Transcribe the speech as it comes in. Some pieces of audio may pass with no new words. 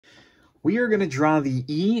we are going to draw the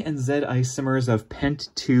E and Z isomers of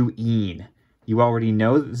pent-2-ene. You already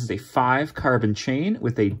know that this is a 5-carbon chain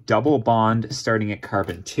with a double bond starting at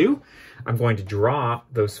carbon 2. I'm going to draw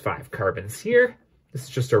those 5 carbons here. This is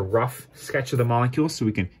just a rough sketch of the molecule so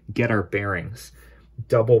we can get our bearings.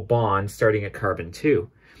 Double bond starting at carbon 2.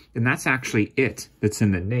 And that's actually it that's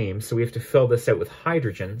in the name, so we have to fill this out with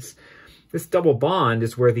hydrogens. This double bond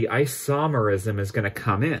is where the isomerism is going to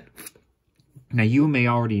come in. Now, you may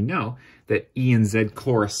already know that E and Z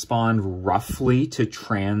correspond roughly to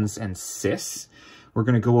trans and cis. We're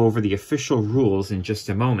going to go over the official rules in just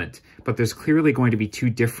a moment, but there's clearly going to be 2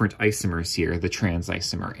 different isomers here, the trans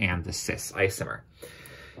isomer and the cis isomer.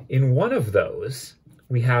 In one of those,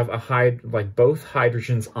 we have both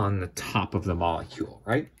hydrogens on the top of the molecule,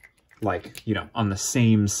 right? Like, you know, on the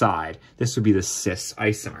same side. This would be the cis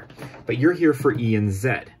isomer. But you're here for E and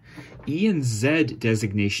Z. E and Z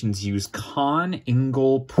designations use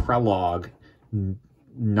Cahn-Ingold-Prelog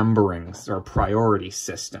numberings or priority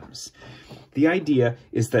systems. The idea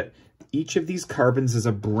is that each of these carbons is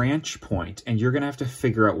a branch point, and you're going to have to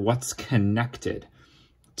figure out what's connected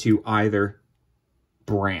to either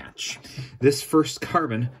branch. This first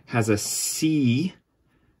carbon has a C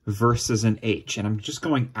versus an H, and I'm just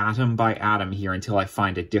going atom by atom here until I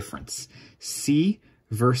find a difference. C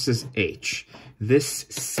versus H. This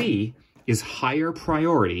C is higher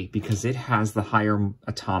priority because it has the higher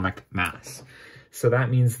atomic mass. So that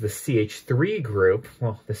means the CH3 group,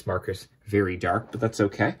 well, this marker's very dark, but that's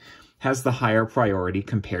okay, has the higher priority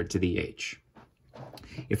compared to the H.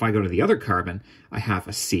 If I go to the other carbon, I have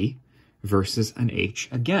a C versus an H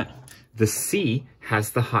again. The C has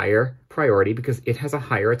the higher priority because it has a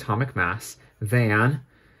higher atomic mass than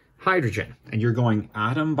hydrogen. And you're going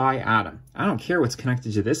atom by atom. I don't care what's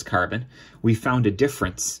connected to this carbon. We found a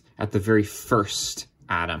difference at the very first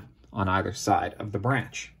atom on either side of the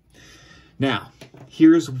branch. Now,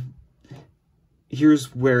 here's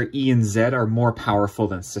where E and Z are more powerful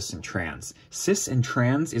than cis and trans. Cis and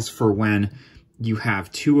trans is for when you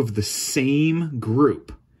have 2 of the same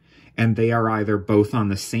group, and they are either both on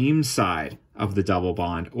the same side of the double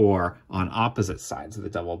bond or on opposite sides of the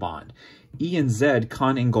double bond. E and Z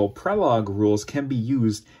Cahn-Ingold-Prelog rules can be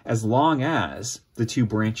used as long as the 2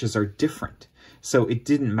 branches are different. So it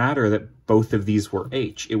didn't matter that both of these were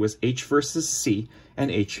H. It was H versus C and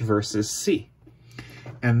H versus C.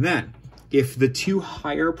 And then, if the 2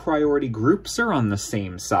 higher priority groups are on the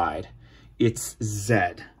same side, it's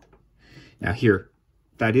Z. Now here,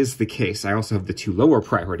 that is the case. I also have the 2 lower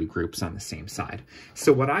priority groups on the same side.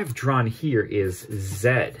 So what I've drawn here is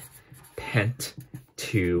Z,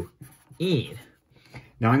 pent-2-ene.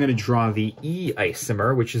 Now I'm going to draw the E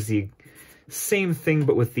isomer, which is the same thing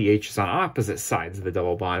but with the H's on opposite sides of the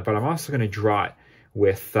double bond, but I'm also going to draw it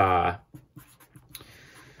with the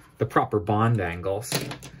proper bond angles.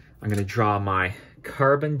 I'm going to draw my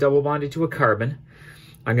carbon double bonded to a carbon.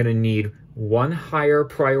 I'm going to need 1 higher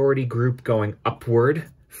priority group going upward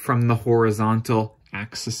from the horizontal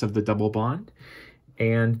axis of the double bond,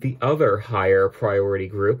 and the other higher priority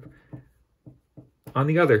group on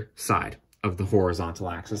the other side of the horizontal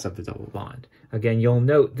axis of the double bond. Again, you'll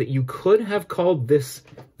note that you could have called this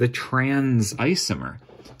the trans isomer,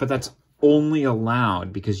 but that's only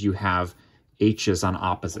allowed because you have H's on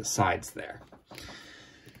opposite sides there.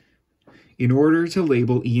 In order to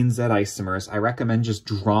label E and Z isomers, I recommend just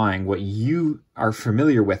drawing what you are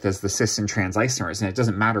familiar with as the cis and trans isomers, and it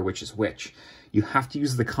doesn't matter which is which. You have to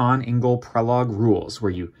use the Cahn-Ingold-Prelog rules, where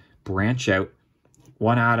you branch out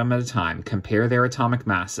 1 atom at a time, compare their atomic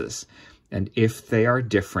masses, and if they are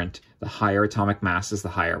different, the higher atomic mass is the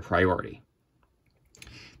higher priority.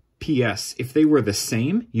 P.S. If they were the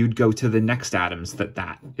same, you'd go to the next atoms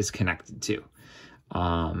that is connected to.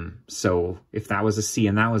 So if that was a C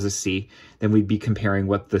and that was a C, then we'd be comparing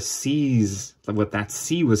what that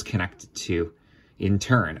C was connected to in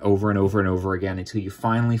turn over and over and over again until you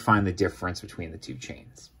finally find the difference between the 2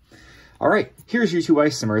 chains. All right, here's your 2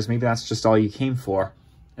 isomers. Maybe that's just all you came for,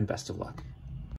 and best of luck.